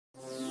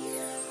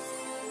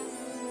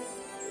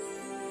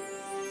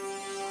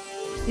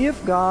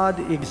If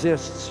God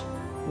exists,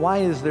 why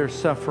is there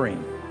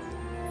suffering?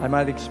 I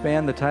might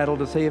expand the title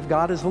to say, if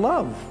God is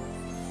love,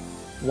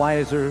 why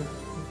is there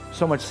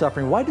so much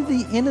suffering? Why do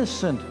the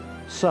innocent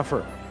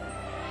suffer?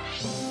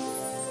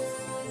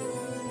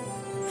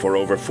 For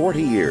over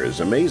 40 years,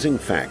 Amazing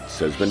Facts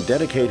has been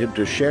dedicated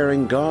to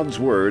sharing God's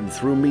Word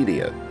through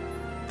media.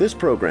 This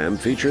program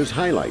features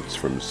highlights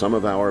from some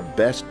of our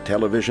best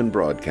television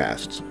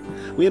broadcasts.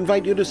 We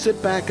invite you to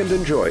sit back and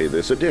enjoy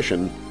this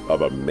edition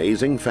of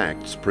Amazing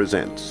Facts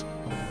Presents.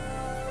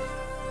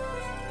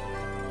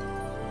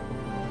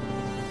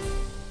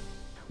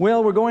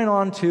 Well, we're going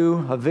on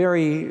to a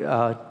very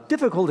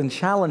difficult and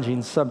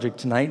challenging subject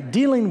tonight,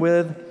 dealing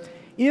with,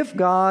 if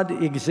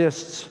God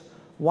exists,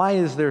 why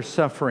is there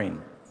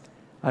suffering?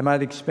 I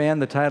might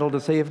expand the title to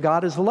say, if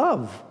God is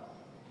love,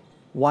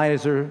 why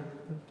is there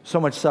so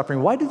much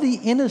suffering? Why do the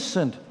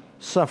innocent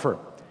suffer?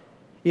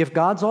 If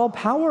God's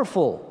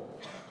all-powerful,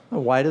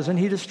 why doesn't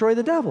He destroy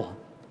the devil?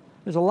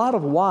 There's a lot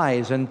of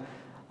whys, and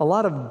a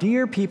lot of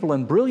dear people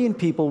and brilliant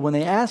people, when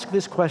they ask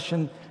this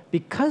question,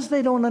 because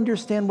they don't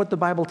understand what the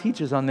Bible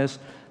teaches on this,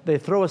 they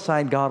throw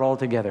aside God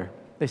altogether.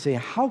 They say,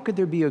 how could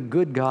there be a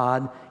good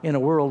God in a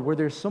world where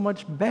there's so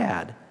much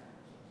bad?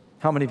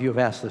 How many of you have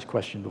asked this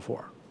question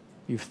before?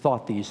 You've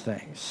thought these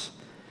things.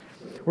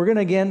 We're going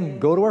to again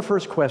go to our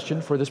first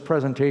question for this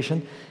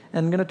presentation,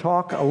 and I'm going to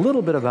talk a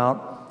little bit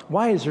about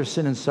why is there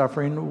sin and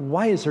suffering?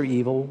 Why is there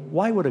evil?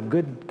 Why would a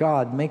good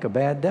God make a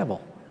bad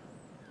devil?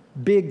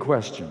 Big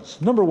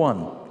questions. Number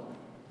one,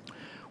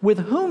 with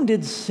whom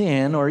did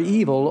sin or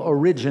evil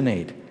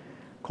originate?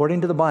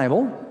 According to the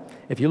Bible,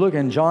 if you look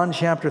in John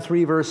chapter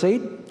 3, verse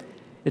 8,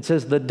 it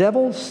says, the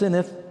devil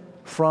sinneth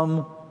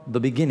from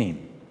the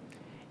beginning.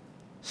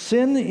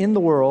 Sin in the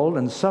world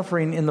and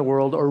suffering in the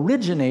world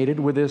originated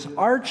with this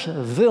arch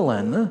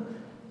villain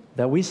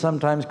that we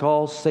sometimes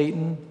call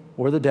Satan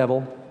or the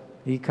devil.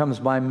 He comes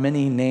by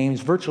many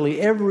names.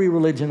 Virtually every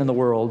religion in the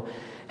world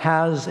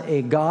has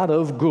a God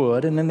of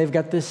good, and then they've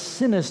got this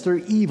sinister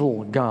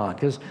evil God,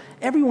 because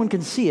everyone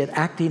can see it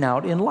acting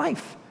out in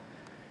life.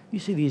 You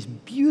see these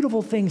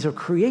beautiful things of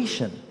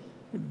creation,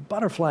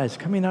 butterflies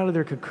coming out of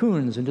their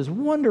cocoons, and just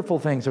wonderful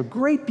things of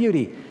great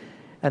beauty.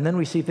 And then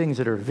we see things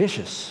that are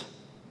vicious.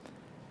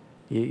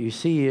 You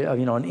see,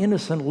 an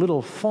innocent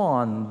little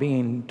fawn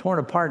being torn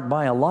apart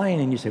by a lion,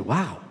 and you say,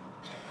 wow,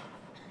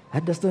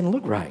 that just doesn't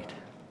look right.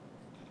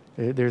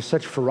 There's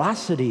such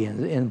ferocity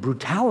and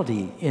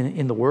brutality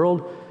in the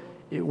world.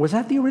 Was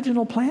that the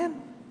original plan?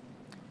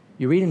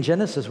 You read in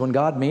Genesis, when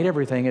God made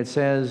everything, it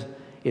says,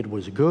 it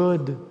was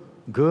good,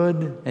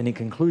 good, and He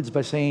concludes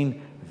by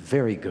saying,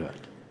 very good.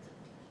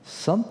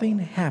 Something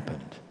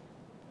happened.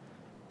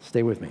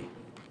 Stay with me.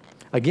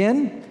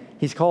 Again,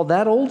 He's called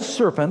that old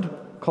serpent,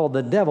 called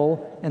the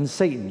devil and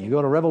Satan. You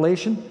go to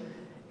Revelation,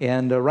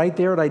 and right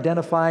there it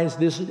identifies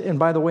this, and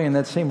by the way, in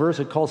that same verse,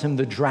 it calls him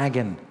the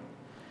dragon.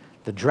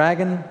 The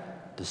dragon,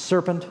 the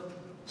serpent,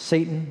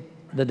 Satan,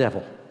 the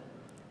devil.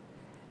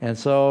 And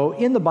so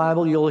in the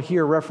Bible, you'll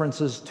hear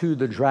references to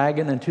the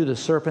dragon and to the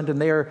serpent, and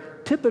they are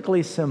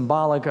typically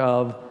symbolic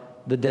of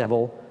the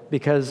devil,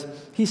 because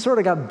he sort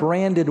of got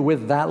branded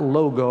with that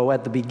logo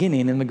at the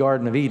beginning in the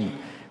Garden of Eden,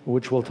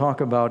 which we'll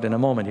talk about in a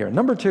moment here.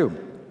 Number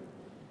two,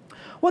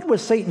 what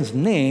was Satan's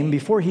name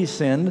before he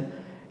sinned,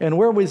 and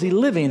where was he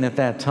living at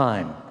that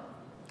time?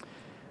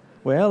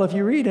 Well, if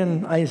you read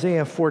in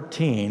Isaiah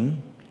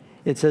 14,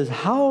 it says,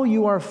 how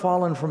you are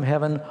fallen from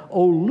heaven,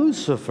 O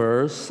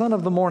Lucifer, son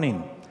of the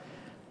morning.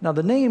 Now,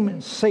 the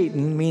name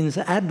Satan means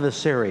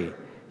adversary.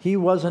 He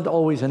wasn't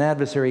always an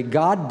adversary.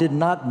 God did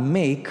not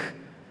make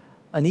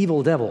an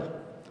evil devil,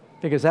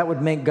 because that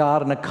would make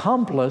God an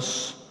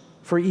accomplice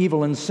for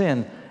evil and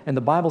sin. And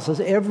the Bible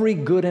says every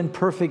good and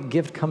perfect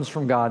gift comes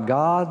from God.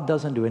 God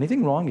doesn't do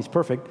anything wrong. He's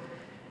perfect.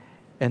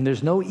 And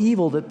there's no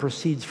evil that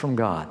proceeds from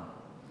God.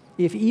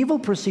 If evil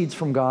proceeds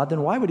from God,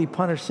 then why would He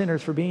punish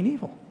sinners for being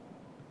evil?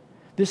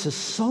 This is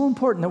so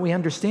important that we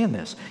understand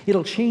this.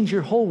 It'll change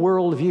your whole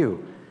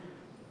worldview.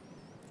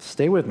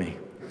 Stay with me.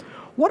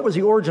 What was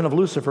the origin of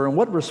Lucifer, and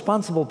what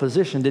responsible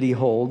position did he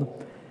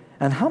hold?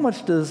 And how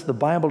much does the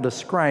Bible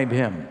describe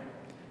him?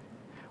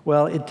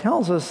 Well, it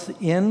tells us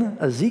in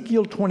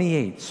Ezekiel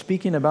 28,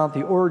 speaking about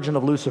the origin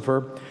of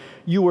Lucifer,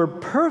 you were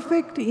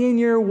perfect in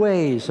your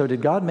ways. So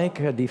did God make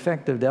a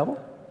defective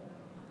devil?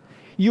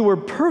 You were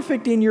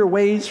perfect in your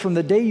ways from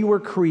the day you were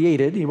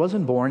created. He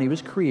wasn't born, he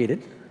was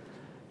created.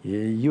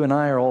 You and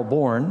I are all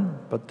born,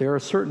 but there are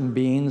certain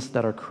beings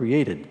that are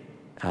created.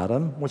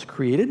 Adam was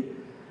created.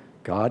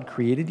 God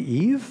created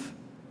Eve.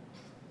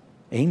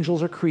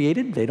 Angels are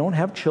created. They don't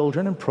have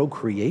children and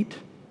procreate.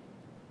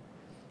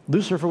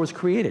 Lucifer was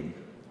created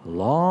a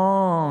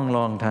long,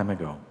 long time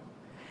ago.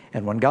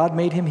 And when God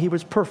made him, he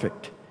was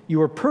perfect. You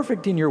were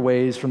perfect in your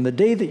ways from the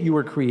day that you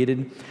were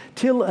created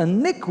till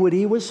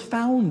iniquity was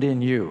found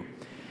in you.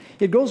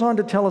 It goes on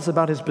to tell us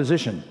about his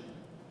position.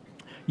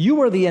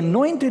 You are the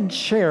anointed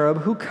cherub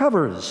who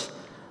covers.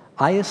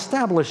 I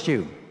established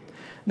you.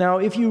 Now,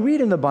 if you read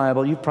in the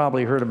Bible, you've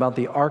probably heard about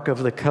the Ark of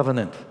the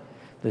Covenant.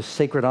 this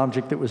sacred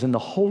object that was in the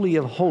Holy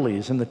of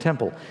Holies in the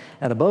temple.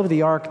 And above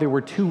the ark, there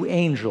were two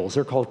angels.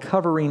 They're called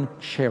covering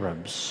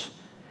cherubs.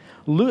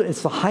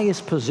 It's the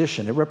highest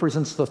position. It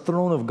represents the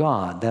throne of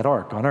God, that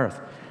ark on earth.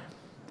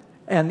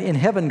 And in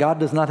heaven, God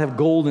does not have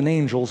golden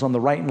angels on the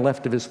right and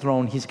left of his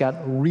throne. He's got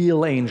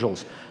real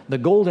angels. The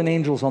golden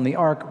angels on the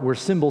ark were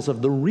symbols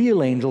of the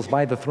real angels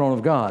by the throne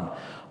of God.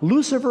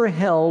 Lucifer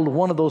held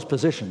one of those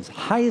positions.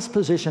 Highest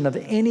position of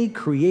any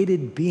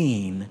created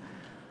being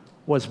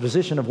was the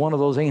position of one of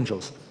those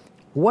angels.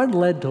 What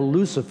led to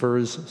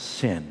Lucifer's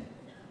sin,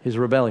 his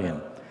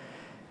rebellion?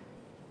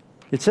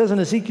 It says in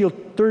Ezekiel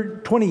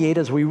 28,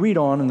 as we read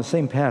on in the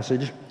same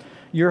passage,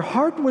 "Your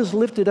heart was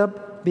lifted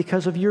up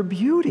because of your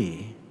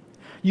beauty.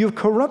 You've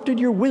corrupted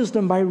your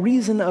wisdom by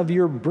reason of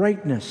your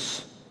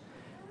brightness."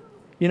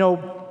 You know,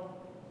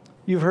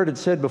 you've heard it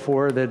said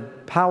before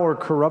that power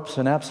corrupts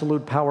and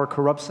absolute power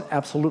corrupts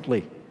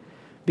absolutely.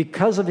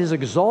 Because of his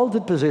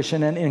exalted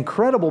position and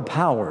incredible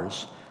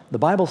powers, the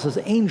Bible says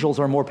angels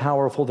are more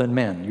powerful than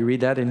men. You read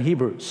that in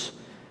Hebrews.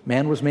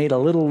 Man was made a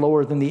little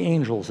lower than the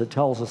angels, it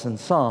tells us in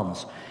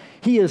Psalms.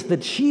 He is the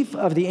chief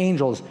of the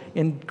angels,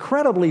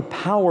 incredibly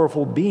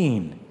powerful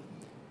being.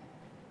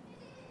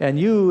 And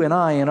you and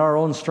I, in our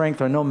own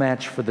strength, are no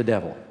match for the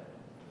devil.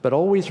 But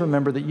always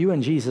remember that you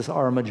and Jesus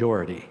are a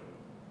majority.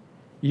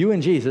 You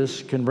and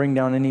Jesus can bring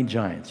down any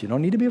giants. You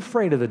don't need to be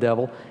afraid of the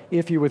devil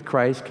if you're with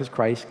Christ, because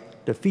Christ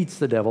defeats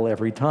the devil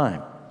every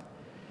time.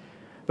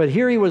 But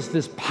here he was,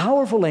 this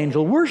powerful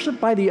angel,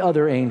 worshiped by the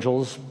other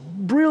angels,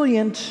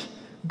 brilliant,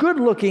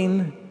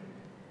 good-looking,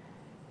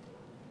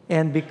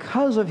 and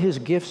because of his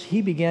gifts,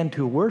 he began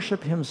to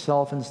worship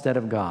himself instead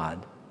of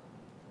God.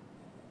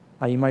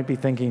 Now, you might be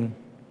thinking,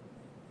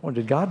 well,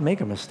 did God make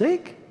a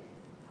mistake?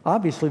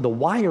 Obviously, the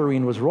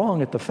wiring was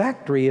wrong at the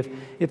factory.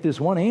 If this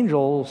one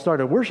angel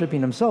started worshiping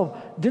himself,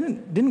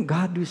 didn't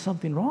God do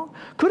something wrong?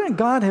 Couldn't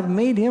God have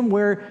made him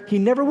where he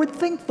never would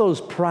think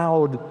those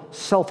proud,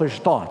 selfish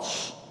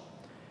thoughts?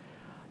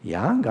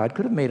 Yeah, God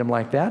could have made him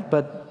like that,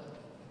 but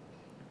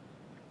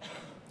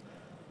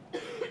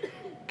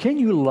can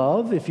you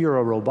love if you're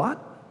a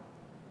robot?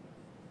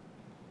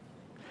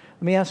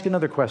 Let me ask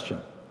another question.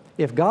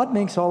 If God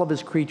makes all of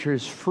his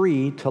creatures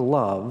free to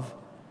love,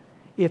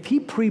 if he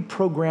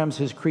pre-programs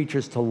his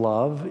creatures to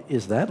love,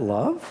 is that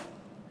love?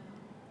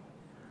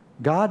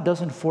 God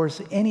doesn't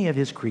force any of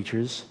his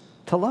creatures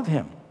to love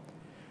him.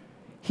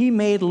 He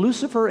made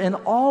Lucifer and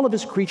all of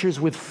his creatures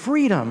with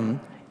freedom,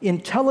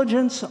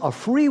 intelligence, a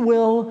free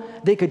will.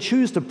 They could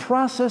choose to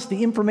process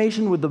the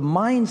information with the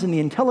minds and the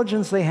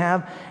intelligence they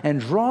have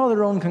and draw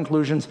their own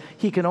conclusions.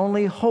 He can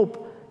only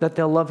hope that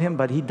they'll love him,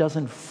 but he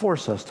doesn't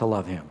force us to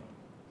love him.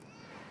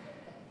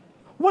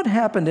 What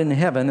happened in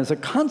heaven as a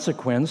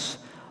consequence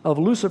of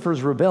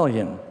Lucifer's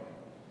rebellion?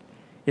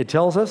 It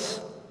tells us,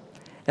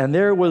 "And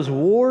there was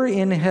war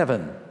in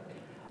heaven.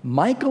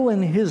 Michael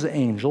and his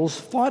angels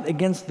fought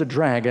against the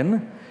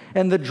dragon,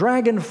 and the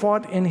dragon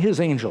fought in his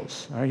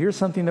angels." Now, here's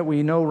something that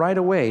we know right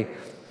away,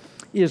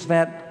 is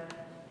that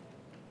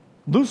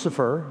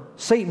Lucifer,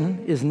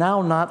 Satan, is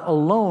now not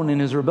alone in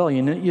his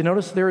rebellion. You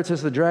notice there it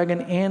says the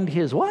dragon and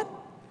his what?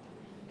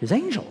 His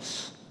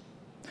angels.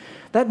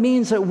 That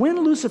means that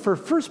when Lucifer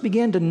first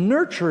began to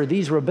nurture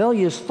these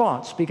rebellious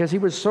thoughts, because he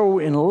was so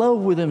in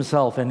love with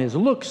himself and his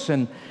looks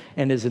and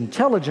his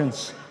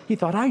intelligence, he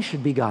thought, I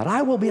should be God.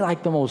 I will be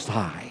like the Most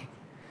High.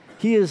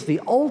 He is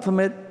the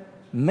ultimate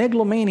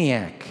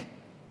megalomaniac,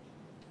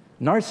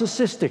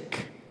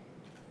 narcissistic.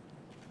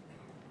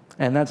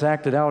 And that's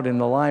acted out in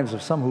the lives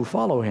of some who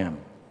follow him.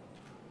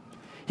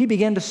 He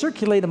began to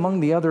circulate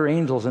among the other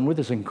angels, and with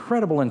his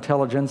incredible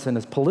intelligence and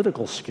his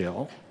political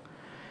skill,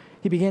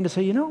 he began to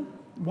say, you know,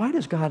 why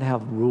does God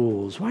have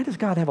rules? Why does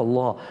God have a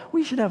law?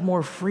 We should have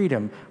more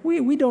freedom. We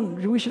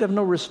should have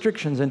no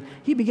restrictions. And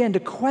he began to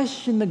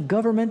question the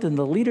government and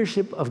the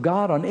leadership of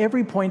God on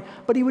every point,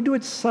 but he would do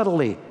it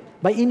subtly,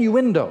 by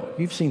innuendo.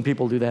 You've seen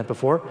people do that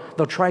before.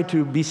 They'll try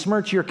to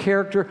besmirch your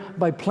character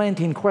by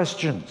planting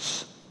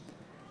questions.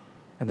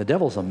 And the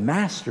devil's a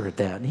master at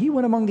that. And he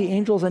went among the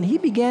angels and he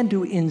began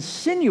to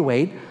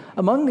insinuate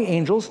among the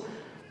angels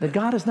that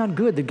God is not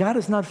good, that God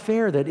is not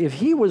fair, that if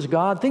he was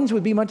God, things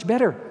would be much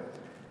better.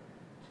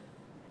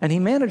 And he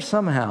managed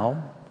somehow,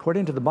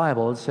 according to the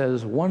Bible, it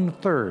says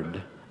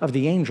 1/3 of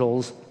the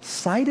angels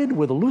sided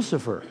with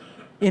Lucifer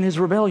in his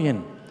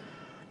rebellion.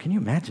 Can you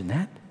imagine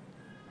that?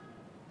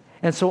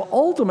 And so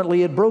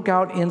ultimately it broke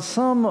out in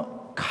some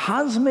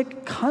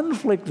cosmic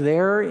conflict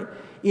there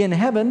in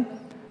heaven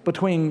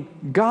between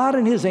God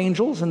and his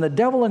angels and the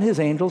devil and his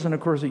angels. And of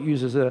course it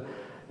uses a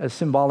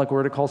symbolic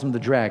word. It calls him the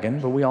dragon,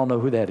 but we all know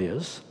who that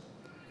is.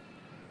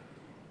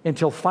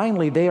 Until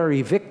finally they are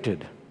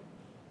evicted.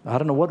 I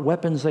don't know what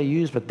weapons they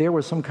used, but there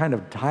was some kind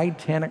of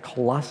titanic,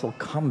 colossal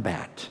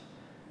combat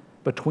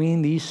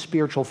between these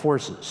spiritual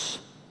forces.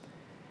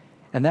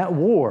 And that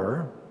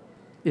war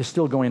is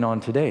still going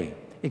on today,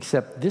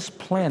 except this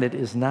planet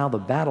is now the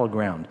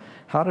battleground.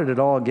 How did it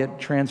all get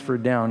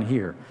transferred down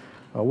here?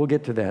 Well, we'll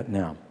get to that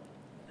now.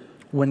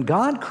 When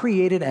God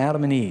created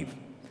Adam and Eve,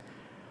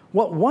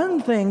 what one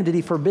thing did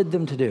he forbid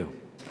them to do?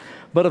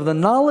 But of the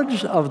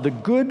knowledge of the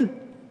good,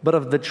 but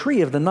of the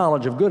tree of the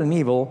knowledge of good and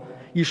evil,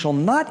 you shall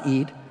not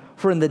eat,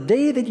 for in the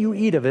day that you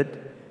eat of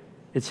it,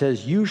 it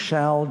says, you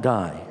shall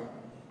die.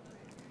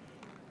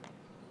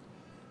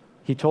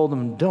 He told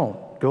them,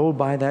 don't go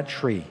by that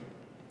tree.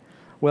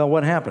 Well,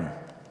 what happened?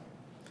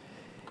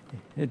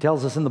 It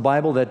tells us in the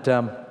Bible that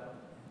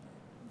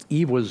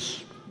Eve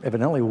was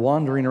evidently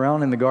wandering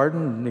around in the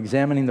garden,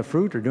 examining the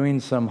fruit or doing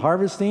some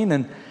harvesting,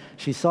 and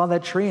she saw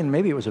that tree, and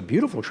maybe it was a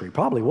beautiful tree.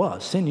 Probably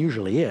was. Sin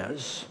usually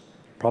is.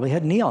 Probably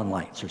had neon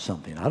lights or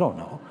something. I don't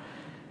know.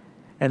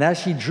 And as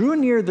she drew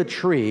near the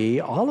tree,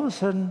 all of a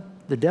sudden,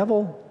 the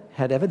devil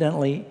had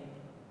evidently,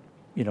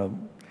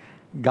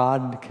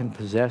 God can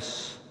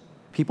possess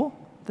people.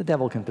 The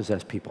devil can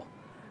possess people.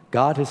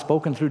 God has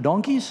spoken through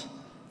donkeys.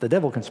 The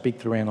devil can speak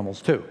through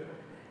animals too.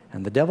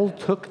 And the devil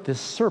took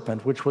this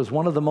serpent, which was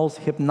one of the most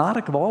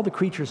hypnotic of all the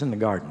creatures in the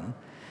garden.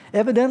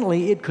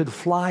 Evidently, it could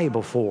fly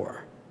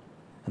before.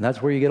 And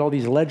that's where you get all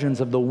these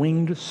legends of the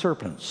winged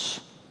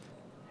serpents.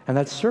 And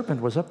that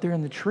serpent was up there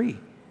in the tree.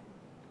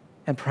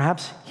 And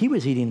perhaps he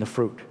was eating the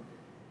fruit,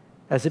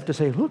 as if to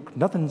say, look,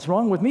 nothing's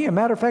wrong with me. As a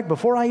matter of fact,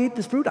 before I ate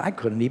this fruit, I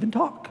couldn't even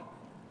talk.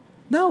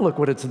 Now look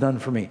what it's done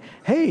for me.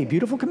 Hey,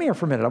 beautiful, come here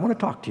for a minute. I want to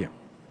talk to you.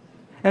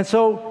 And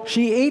so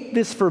she ate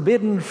this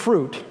forbidden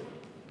fruit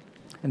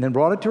and then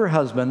brought it to her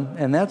husband,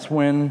 and that's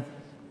when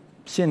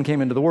sin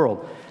came into the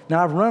world.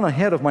 Now, I've run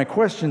ahead of my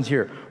questions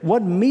here.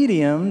 What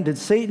medium did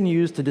Satan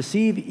use to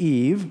deceive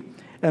Eve,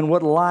 and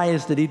what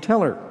lies did he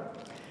tell her?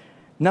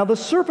 Now, the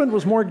serpent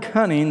was more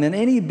cunning than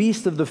any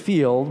beast of the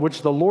field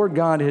which the Lord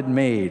God had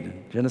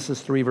made.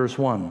 Genesis 3, verse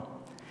 1.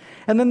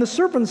 And then the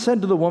serpent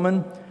said to the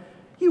woman,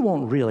 you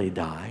won't really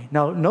die.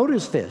 Now,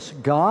 notice this.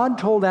 God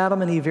told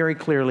Adam and Eve very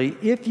clearly,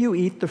 if you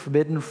eat the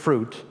forbidden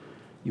fruit,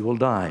 you will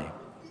die.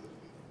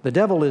 The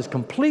devil is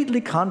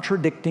completely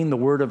contradicting the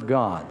Word of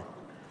God.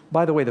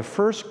 By the way, the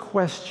first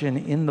question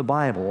in the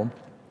Bible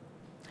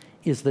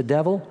is the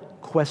devil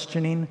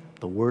questioning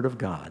the Word of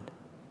God.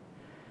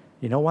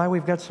 You know why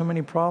we've got so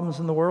many problems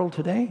in the world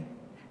today?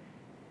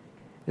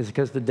 It's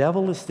because the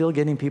devil is still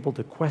getting people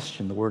to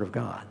question the Word of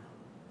God.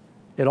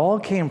 It all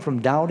came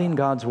from doubting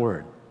God's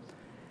Word.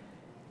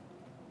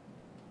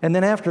 And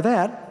then after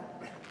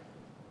that,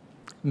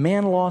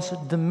 man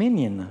lost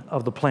dominion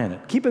of the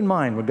planet. Keep in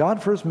mind, when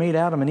God first made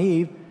Adam and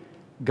Eve,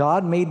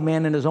 God made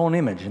man in his own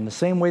image. In the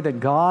same way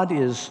that God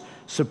is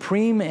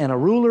supreme and a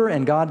ruler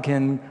and God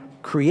can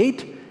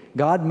create,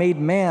 God made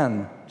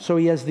man so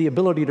he has the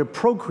ability to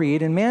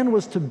procreate, and man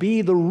was to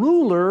be the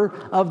ruler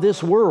of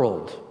this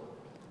world.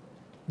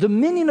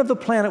 Dominion of the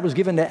planet was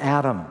given to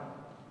Adam,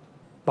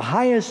 the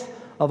highest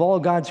of all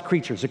God's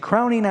creatures. The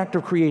crowning act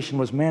of creation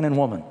was man and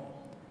woman.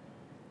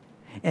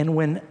 And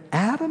when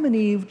Adam and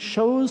Eve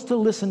chose to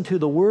listen to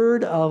the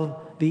word of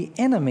the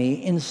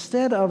enemy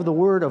instead of the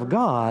word of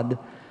God,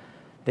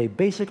 they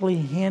basically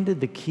handed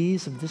the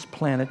keys of this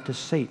planet to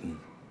Satan.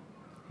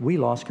 We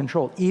lost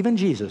control. Even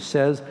Jesus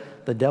says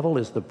the devil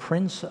is the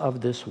prince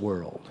of this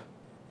world.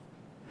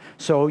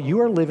 So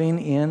you are living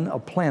in a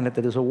planet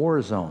that is a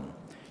war zone.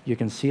 You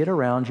can see it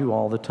around you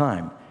all the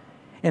time.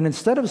 And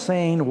instead of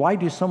saying, why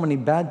do so many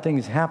bad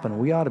things happen,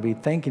 we ought to be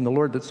thanking the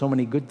Lord that so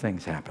many good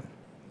things happen.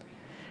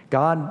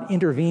 God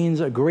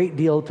intervenes a great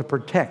deal to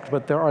protect,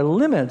 but there are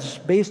limits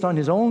based on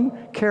his own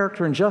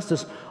character and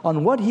justice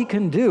on what he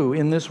can do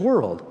in this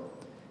world,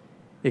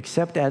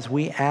 except as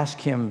we ask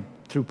him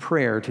through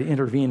prayer to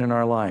intervene in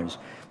our lives.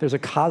 There's a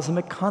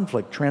cosmic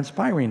conflict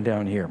transpiring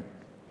down here.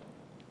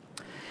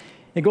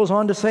 It goes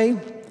on to say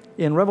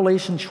in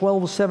Revelation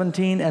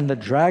 12:17, and the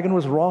dragon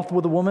was wroth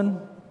with the woman,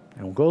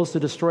 and goes to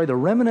destroy the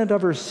remnant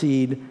of her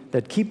seed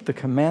that keep the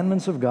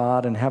commandments of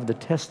God and have the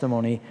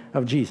testimony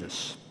of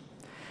Jesus.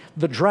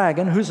 The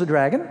dragon, who's the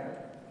dragon?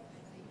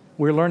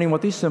 We're learning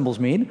what these symbols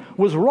mean,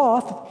 was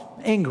wroth,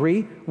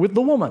 angry with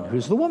the woman.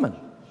 Who's the woman?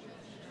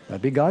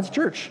 That'd be God's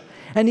church.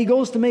 And he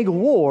goes to make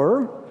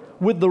war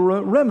with the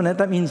remnant,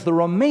 that means the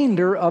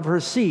remainder of her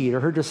seed, or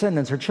her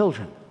descendants, her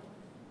children.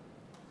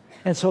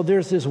 And so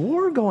there's this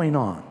war going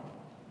on.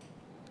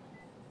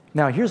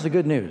 Now, here's the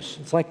good news.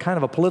 It's like kind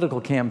of a political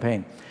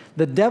campaign.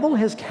 The devil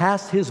has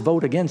cast his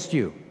vote against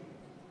you.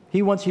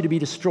 He wants you to be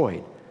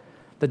destroyed.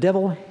 The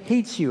devil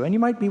hates you. And you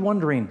might be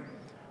wondering,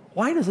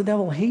 why does the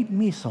devil hate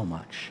me so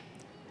much?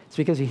 It's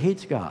because he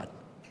hates God.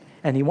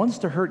 And he wants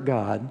to hurt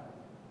God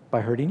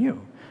by hurting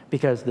you.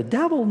 Because the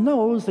devil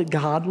knows that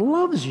God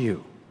loves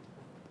you.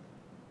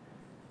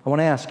 I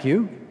want to ask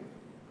you,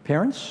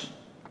 parents,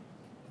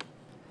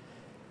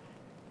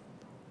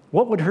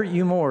 what would hurt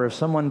you more if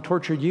someone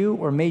tortured you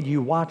or made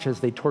you watch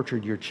as they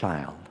tortured your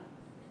child?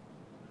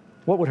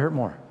 What would hurt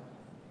more?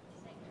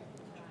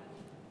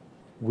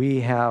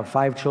 We have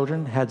 5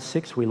 children, had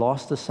 6. We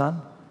lost a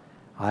son.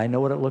 I know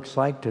what it looks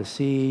like to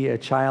see a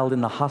child in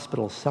the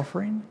hospital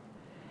suffering.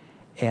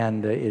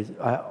 And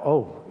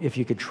if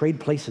you could trade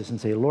places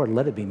and say, Lord,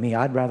 let it be me.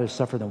 I'd rather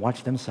suffer than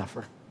watch them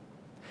suffer.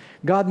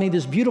 God made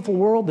this beautiful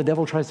world. The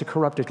devil tries to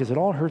corrupt it because it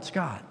all hurts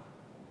God.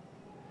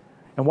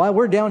 And while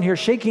we're down here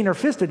shaking our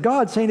fist at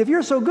God, saying, if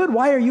you're so good,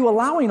 why are you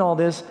allowing all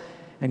this?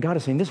 And God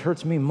is saying, this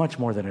hurts me much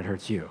more than it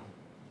hurts you.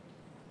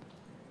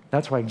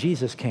 That's why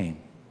Jesus came,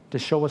 to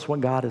show us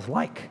what God is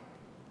like.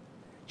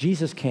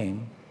 Jesus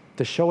came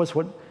to show us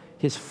what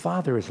his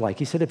Father is like.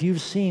 He said, if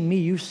you've seen me,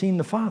 you've seen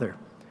the Father.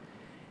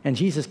 And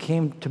Jesus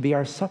came to be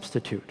our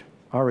substitute,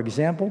 our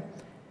example,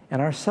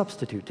 and our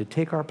substitute, to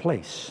take our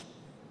place.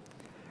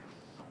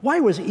 Why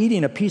was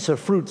eating a piece of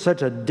fruit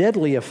such a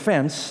deadly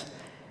offense,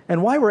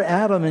 and why were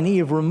Adam and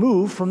Eve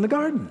removed from the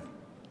garden?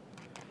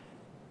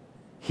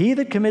 He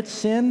that commits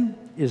sin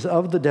is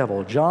of the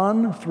devil.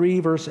 John 3,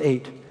 verse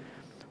 8.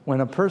 When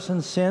a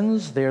person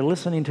sins, they are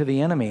listening to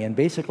the enemy, and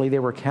basically they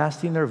were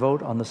casting their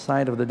vote on the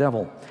side of the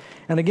devil.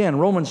 And again,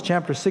 Romans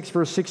chapter 6,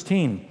 verse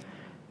 16.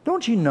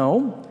 Don't you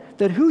know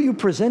that who you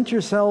present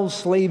yourselves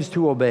slaves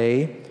to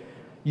obey,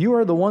 you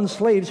are the one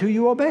slaves who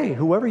you obey.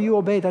 Whoever you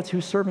obey, that's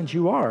whose servants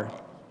you are.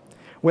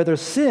 Whether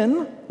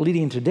sin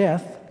leading to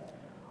death,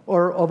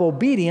 or of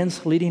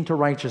obedience leading to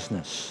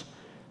righteousness.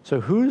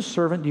 So whose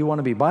servant do you want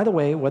to be? By the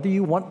way, whether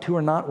you want to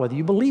or not, whether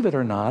you believe it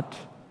or not,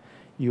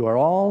 you are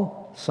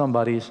all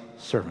somebody's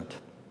servant.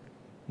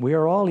 We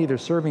are all either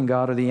serving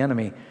God or the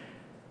enemy.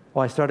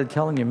 Well, I started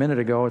telling you a minute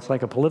ago, it's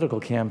like a political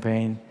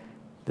campaign.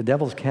 The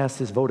devil's cast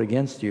his vote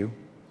against you.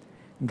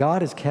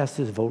 God has cast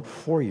his vote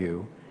for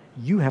you.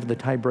 You have the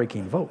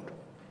tie-breaking vote.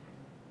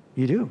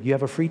 You do. You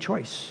have a free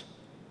choice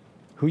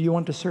who you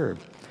want to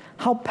serve.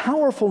 How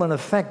powerful and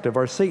effective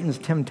are Satan's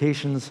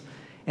temptations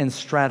and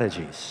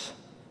strategies?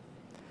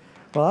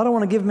 Well, I don't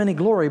want to give him any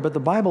glory, but the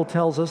Bible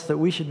tells us that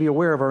we should be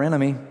aware of our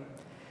enemy.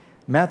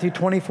 Matthew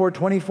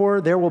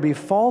 24:24, there will be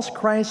false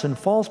Christs and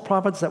false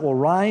prophets that will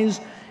rise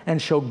and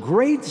show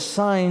great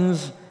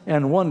signs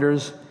and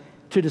wonders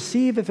to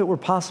deceive, if it were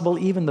possible,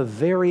 even the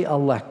very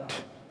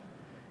elect.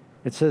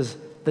 It says,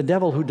 the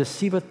devil who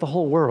deceiveth the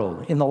whole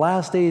world. In the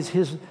last days,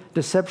 his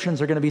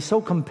deceptions are going to be so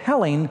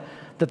compelling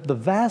that the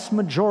vast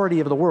majority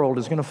of the world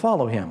is going to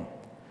follow him.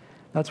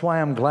 That's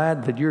why I'm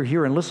glad that you're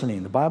here and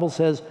listening. The Bible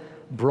says,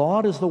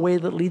 broad is the way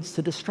that leads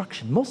to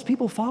destruction. Most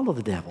people follow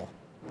the devil.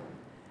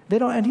 They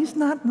don't, and he's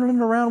not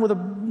running around with a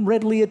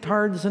red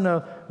leotards and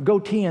a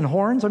goatee and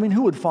horns. I mean,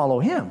 who would follow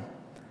him?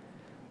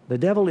 The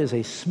devil is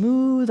a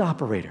smooth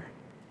operator.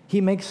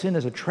 He makes sin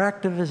as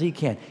attractive as he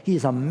can.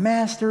 He's a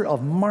master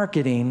of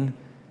marketing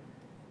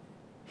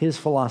his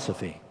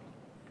philosophy.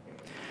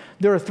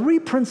 There are three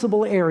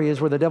principal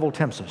areas where the devil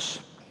tempts us.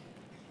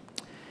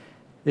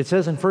 It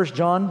says in 1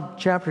 John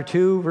chapter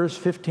 2, verse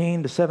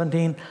 15 to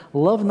 17,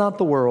 love not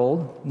the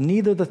world,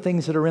 neither the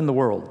things that are in the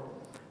world.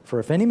 For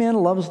if any man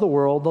loves the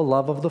world, the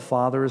love of the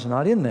Father is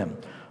not in them.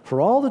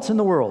 For all that's in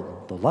the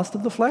world, the lust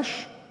of the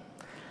flesh,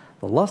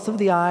 the lust of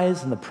the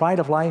eyes, and the pride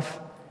of life,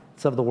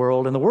 it's of the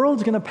world. And the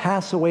world's going to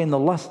pass away in the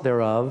lust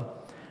thereof,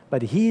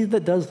 but he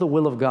that does the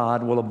will of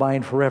God will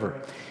abide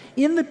forever.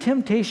 In the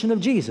temptation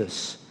of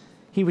Jesus,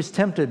 he was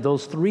tempted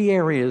those three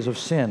areas of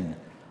sin: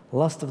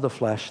 lust of the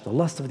flesh, the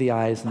lust of the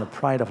eyes, and the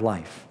pride of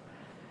life.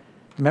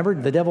 Remember,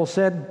 the devil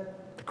said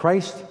to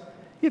Christ,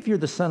 if you're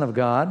the Son of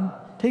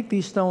God, take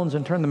these stones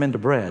and turn them into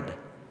bread,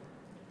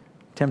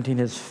 tempting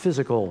his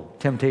physical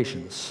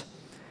temptations.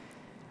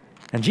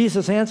 And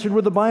Jesus answered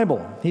with the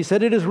Bible. He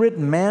said, it is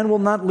written, man will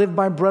not live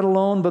by bread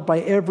alone, but by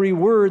every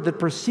word that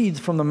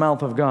proceeds from the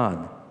mouth of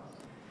God.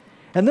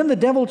 And then the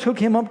devil took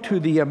him up to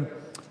the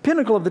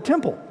pinnacle of the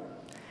temple,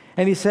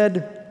 and he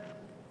said,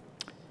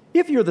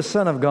 if you're the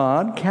Son of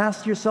God,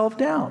 cast yourself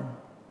down.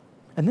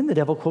 And then the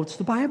devil quotes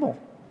the Bible.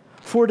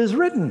 For it is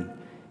written,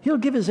 he'll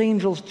give his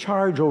angels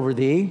charge over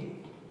thee,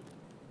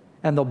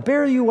 and they'll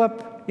bear you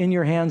up in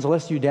your hands,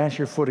 lest you dash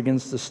your foot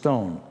against a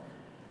stone.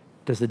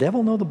 Does the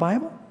devil know the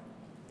Bible?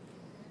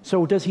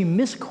 So does he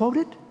misquote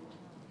it?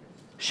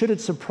 Should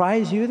it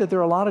surprise you that there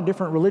are a lot of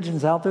different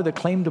religions out there that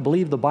claim to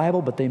believe the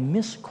Bible, but they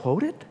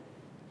misquote it?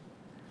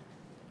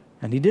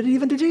 And he did it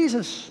even to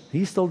Jesus.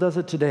 He still does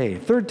it today.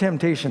 Third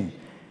temptation.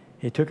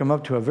 He took him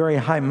up to a very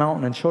high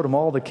mountain and showed him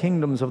all the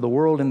kingdoms of the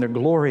world in their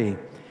glory. And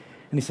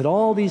he said,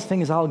 all these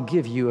things I'll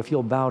give you if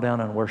you'll bow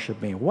down and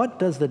worship me. What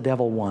does the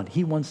devil want?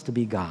 He wants to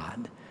be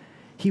God.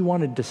 He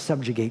wanted to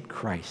subjugate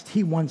Christ.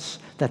 He wants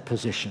that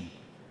position.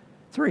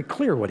 It's very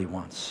clear what he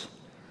wants.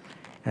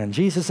 And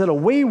Jesus said,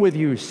 away with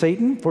you,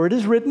 Satan, for it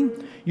is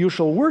written, you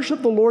shall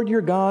worship the Lord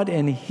your God,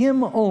 and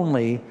him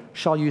only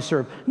shall you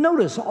serve.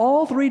 Notice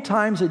all three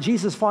times that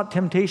Jesus fought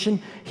temptation,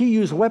 he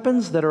used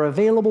weapons that are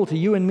available to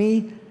you and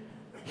me.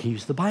 He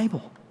used the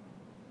Bible.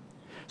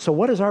 So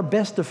what is our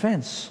best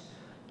defense?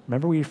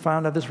 Remember, we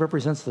found out this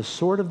represents the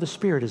sword of the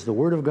Spirit, is the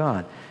Word of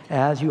God.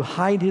 As you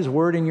hide his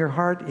word in your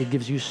heart, it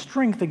gives you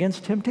strength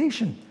against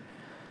temptation.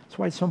 That's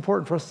why it's so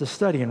important for us to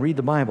study and read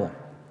the Bible.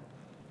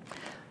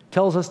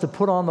 Tells us to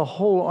put on the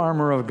whole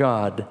armor of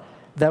God,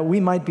 that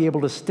we might be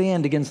able to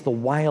stand against the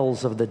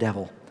wiles of the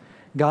devil.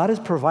 God has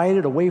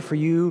provided a way for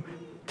you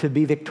to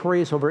be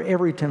victorious over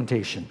every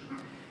temptation.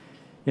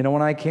 You know,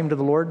 when I came to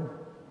the Lord,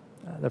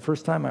 the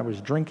first time I was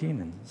drinking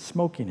and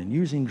smoking and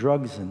using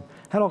drugs and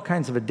had all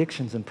kinds of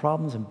addictions and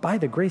problems, and by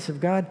the grace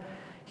of God,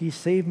 he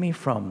saved me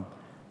from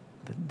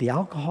the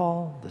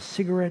alcohol, the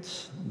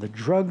cigarettes, the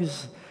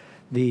drugs,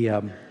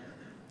 the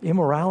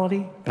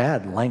immorality,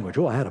 bad language.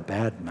 Oh, I had a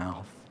bad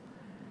mouth.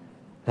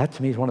 That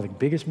to me is one of the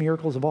biggest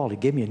miracles of all. He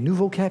gave me a new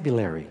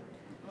vocabulary.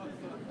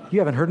 You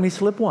haven't heard me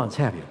slip once,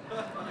 have you?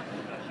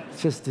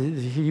 It's just,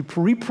 he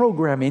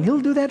reprogrammed me, and he'll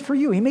do that for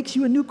you. He makes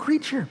you a new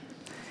creature.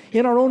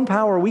 In our own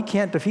power, we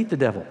can't defeat the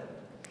devil.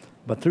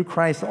 But through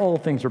Christ, all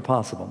things are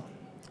possible.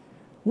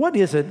 What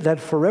is it that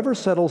forever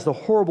settles the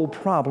horrible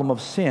problem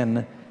of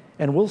sin,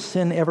 and will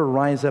sin ever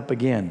rise up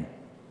again?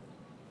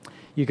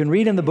 You can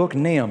read in the book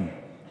Nahum,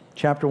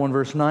 chapter 1,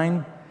 verse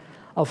 9,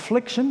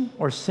 affliction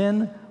or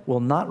sin will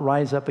not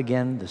rise up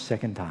again the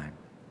second time.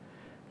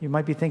 You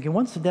might be thinking,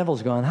 once the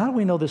devil's gone, how do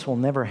we know this will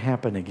never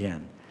happen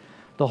again?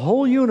 The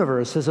whole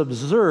universe has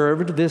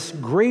observed this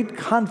great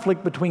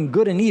conflict between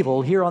good and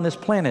evil here on this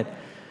planet.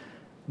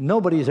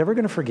 Nobody is ever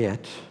going to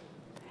forget.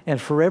 And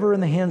forever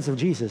in the hands of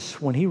Jesus,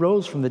 when he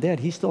rose from the dead,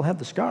 he still had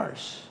the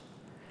scars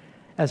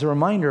as a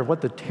reminder of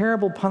what the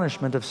terrible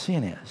punishment of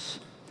sin is,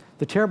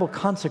 the terrible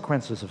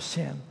consequences of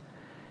sin.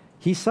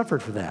 He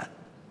suffered for that.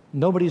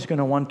 Nobody's going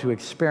to want to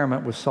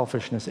experiment with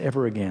selfishness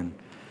ever again.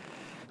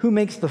 Who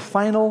makes the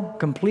final,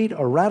 complete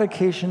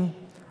eradication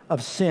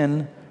of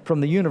sin from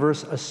the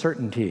universe a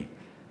certainty?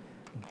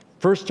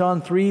 1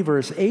 John 3,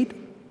 verse 8.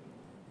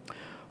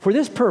 For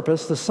this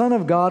purpose, the Son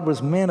of God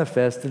was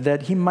manifested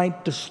that he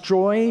might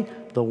destroy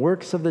the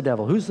works of the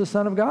devil. Who's the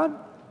Son of God?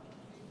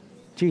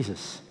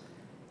 Jesus.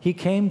 He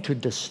came to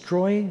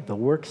destroy the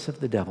works of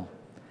the devil.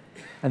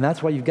 And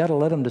that's why you've got to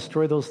let him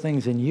destroy those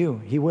things in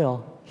you. He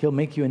will. He'll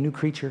make you a new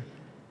creature.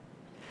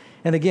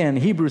 And again,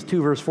 Hebrews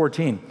 2, verse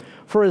 14.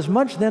 For as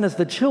much then as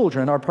the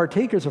children are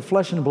partakers of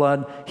flesh and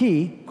blood,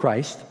 he,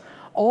 Christ,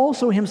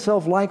 also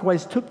himself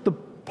likewise took the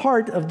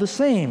part of the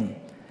same,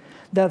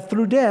 that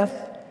through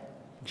death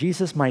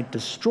Jesus might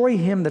destroy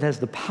him that has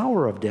the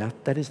power of death,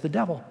 that is the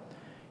devil.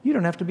 You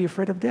don't have to be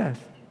afraid of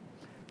death.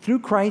 Through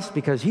Christ,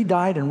 because he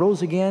died and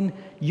rose again,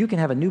 you can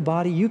have a new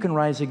body, you can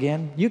rise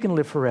again, you can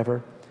live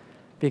forever,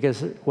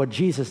 because what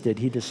Jesus did,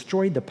 he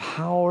destroyed the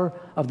power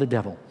of the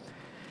devil.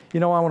 You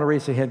know, I want to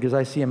race ahead because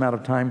I see I'm out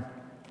of time.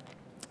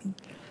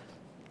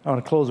 I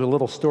want to close with a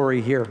little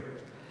story here.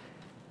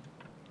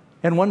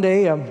 And one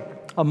day,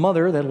 a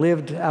mother that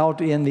lived out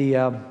in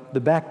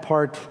the back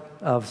part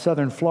of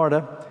southern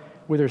Florida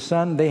with her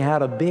son, they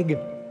had a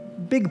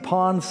big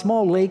pond,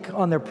 small lake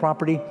on their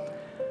property.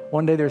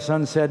 One day their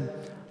son said,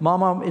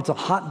 Mama, it's a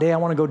hot day, I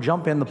want to go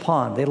jump in the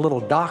pond. They had a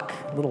little dock,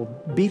 a little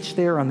beach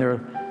there on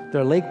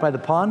their lake by the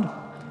pond.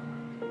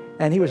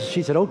 And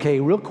she said, okay,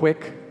 real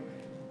quick,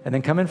 and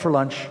then come in for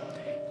lunch.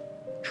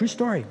 True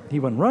story. He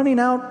went running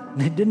out,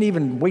 didn't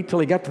even wait till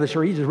he got to the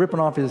shore. He's just ripping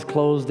off his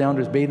clothes down to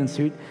his bathing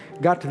suit,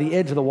 got to the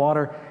edge of the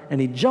water,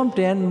 and he jumped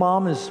in.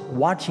 Mom is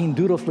watching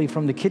dutifully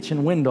from the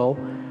kitchen window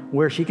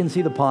where she can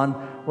see the pond,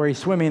 where he's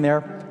swimming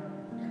there.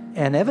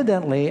 And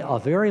evidently, a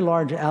very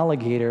large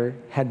alligator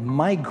had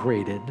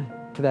migrated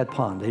to that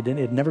pond. It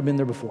had never been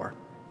there before.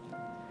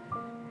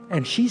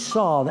 And she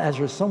saw, as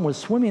her son was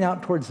swimming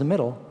out towards the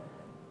middle,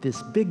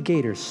 this big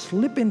gator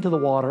slip into the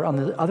water on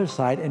the other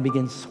side and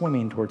begin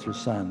swimming towards her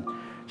son.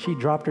 She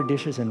dropped her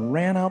dishes and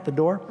ran out the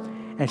door,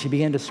 and she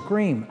began to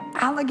scream,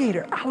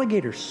 alligator,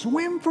 alligator,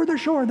 swim for the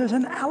shore, there's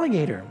an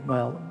alligator.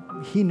 Well,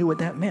 he knew what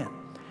that meant.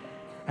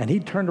 And he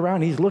turned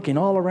around, he's looking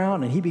all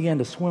around, and he began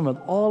to swim with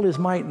all his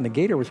might, and the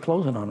gator was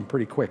closing on him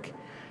pretty quick.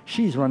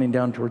 She's running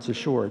down towards the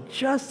shore.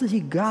 Just as he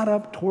got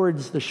up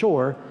towards the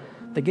shore,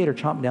 the gator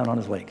chomped down on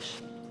his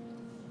legs.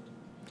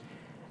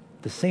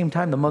 At the same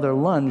time the mother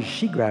lunged,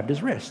 she grabbed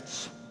his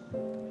wrists.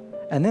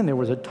 And then there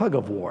was a tug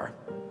of war.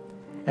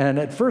 And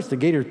at first the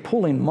gator's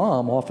pulling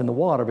Mom off in the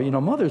water, but you know,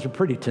 mothers are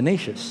pretty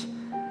tenacious.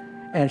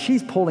 And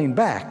she's pulling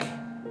back,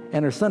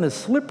 and her son is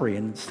slippery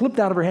and slipped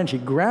out of her hand. She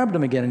grabbed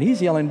him again, and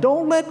he's yelling,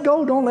 don't let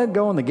go, don't let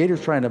go. And the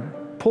gator's trying to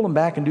pull him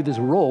back and do this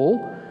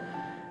roll.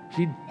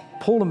 She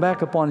pulled him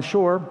back up on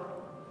shore.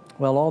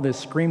 Well, all this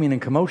screaming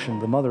and commotion,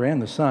 the mother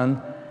and the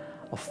son,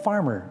 a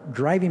farmer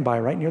driving by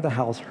right near the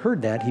house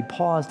heard that. He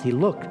paused, he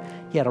looked.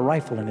 He had a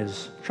rifle in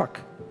his truck.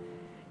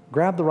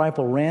 Grabbed the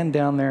rifle, ran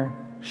down there,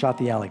 shot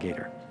the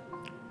alligator.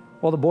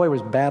 Well, the boy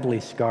was badly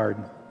scarred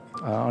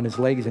on his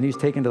legs, and he was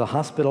taken to the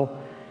hospital.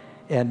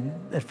 And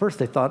at first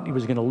they thought he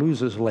was going to lose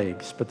his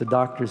legs, but the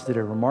doctors did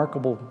a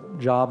remarkable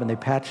job, and they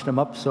patched him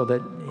up so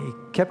that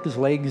he kept his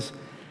legs.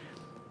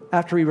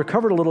 After he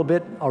recovered a little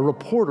bit, a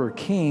reporter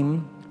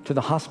came to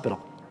the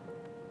hospital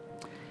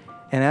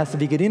and asked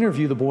if he could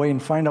interview the boy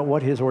and find out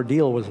what his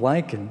ordeal was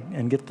like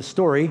and get the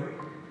story.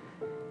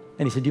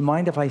 And he said, do you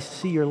mind if I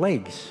see your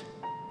legs?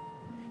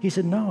 He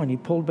said, no, and he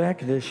pulled back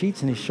the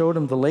sheets and he showed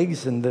him the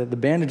legs, and the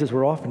bandages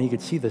were off, and he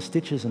could see the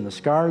stitches and the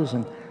scars.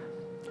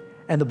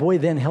 And the boy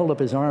then held up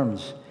his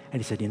arms,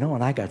 and he said, you know,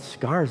 and I got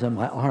scars on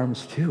my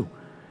arms too,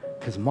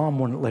 because Mom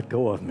wouldn't let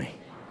go of me.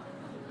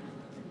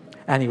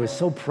 And he was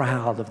so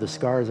proud of the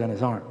scars on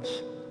his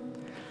arms.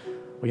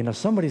 Well, you know,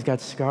 somebody's got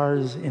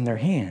scars in their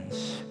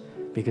hands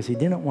because he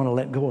didn't want to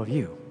let go of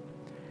you.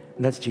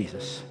 And that's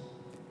Jesus.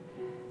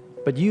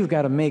 But you've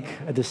got to make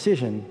a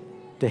decision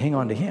to hang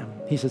on to him.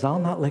 He says, I'll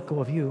not let go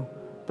of you,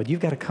 but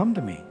you've got to come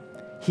to me.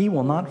 He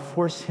will not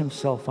force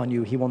himself on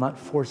you. He will not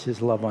force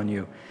his love on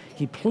you.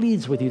 He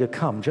pleads with you to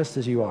come just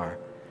as you are.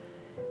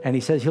 And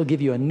he says he'll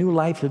give you a new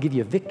life, he'll give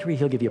you a victory,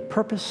 he'll give you a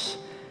purpose.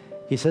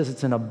 He says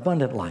it's an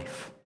abundant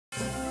life.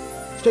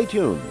 Stay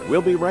tuned.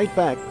 We'll be right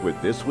back with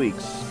this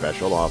week's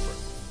special offer.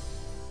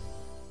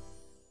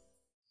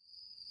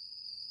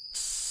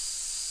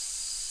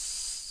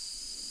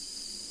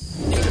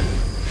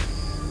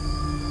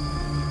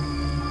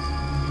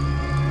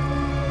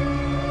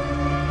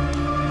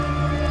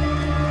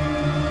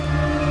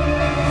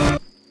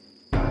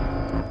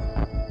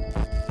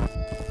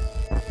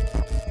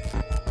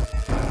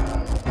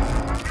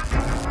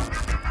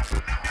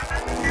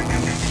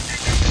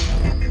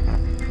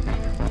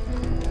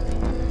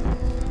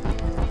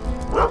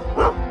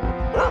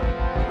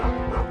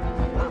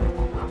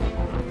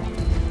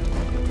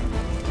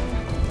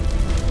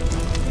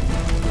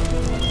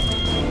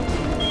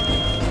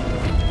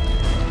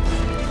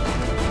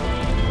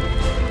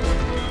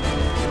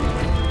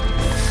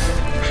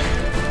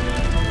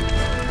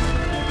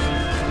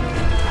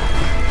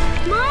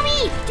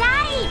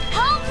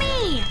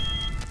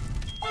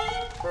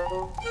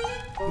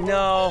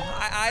 No,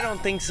 I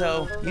don't think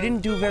so. You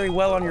didn't do very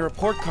well on your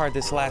report card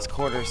this last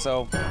quarter,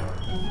 so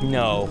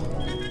no.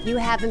 You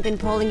haven't been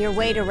pulling your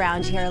weight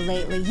around here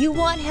lately. You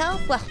want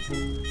help? Well,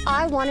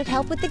 I wanted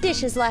help with the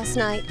dishes last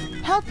night.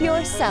 Help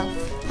yourself,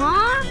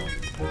 huh?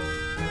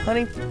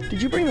 Honey,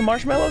 did you bring the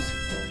marshmallows?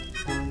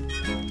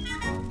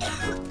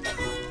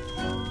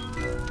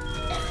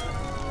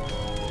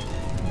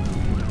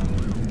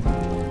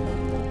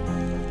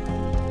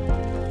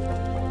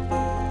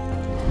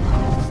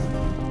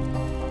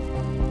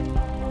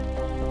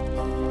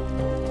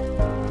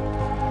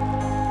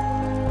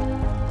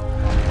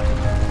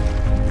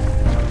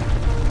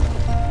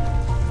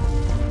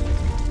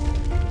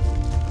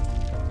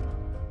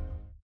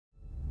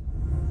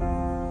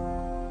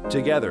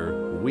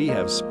 Together, we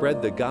have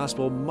spread the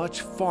gospel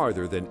much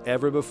farther than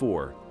ever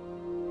before.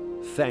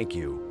 Thank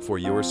you for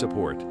your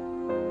support.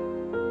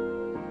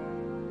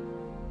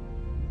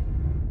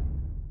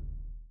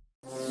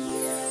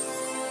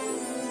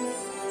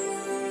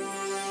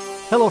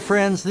 Hello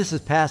friends, this is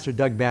Pastor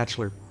Doug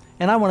Batchelor,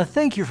 and I want to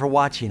thank you for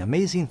watching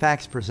Amazing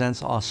Facts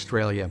Presents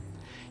Australia.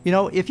 You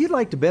know, if you'd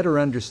like to better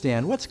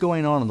understand what's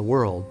going on in the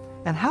world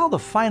and how the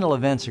final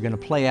events are going to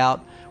play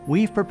out,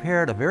 we've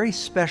prepared a very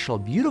special,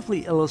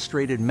 beautifully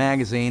illustrated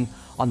magazine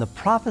on the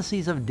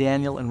prophecies of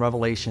Daniel and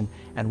Revelation,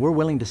 and we're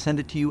willing to send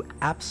it to you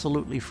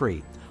absolutely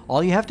free.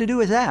 All you have to do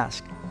is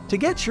ask. To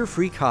get your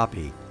free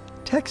copy,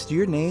 text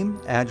your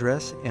name,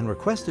 address, and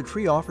requested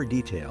free offer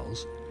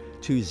details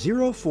to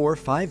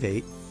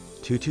 0458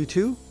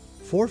 222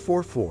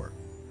 444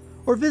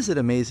 or visit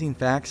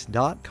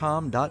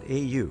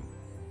amazingfacts.com.au.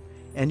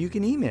 And you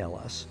can email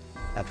us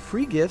at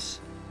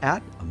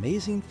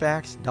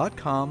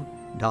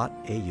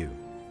freegifts@amazingfacts.com.au.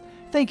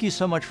 Thank you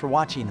so much for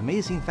watching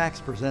Amazing Facts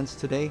Presents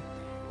today.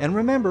 And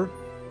remember,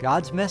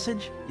 God's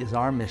message is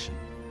our mission.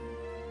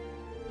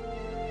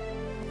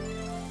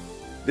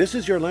 This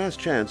is your last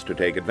chance to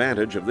take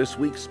advantage of this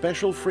week's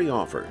special free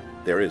offer.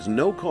 There is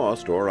no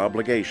cost or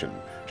obligation.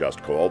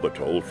 Just call the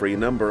toll-free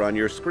number on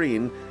your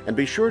screen and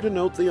be sure to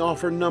note the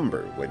offer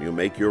number when you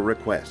make your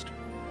request.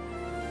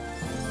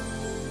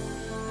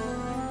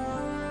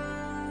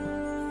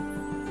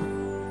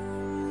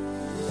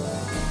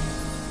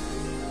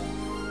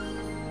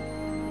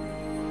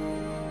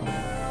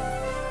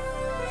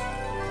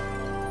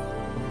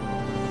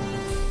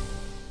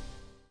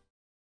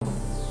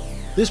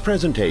 This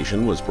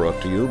presentation was brought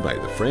to you by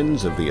the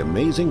Friends of the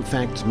Amazing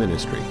Facts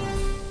Ministry.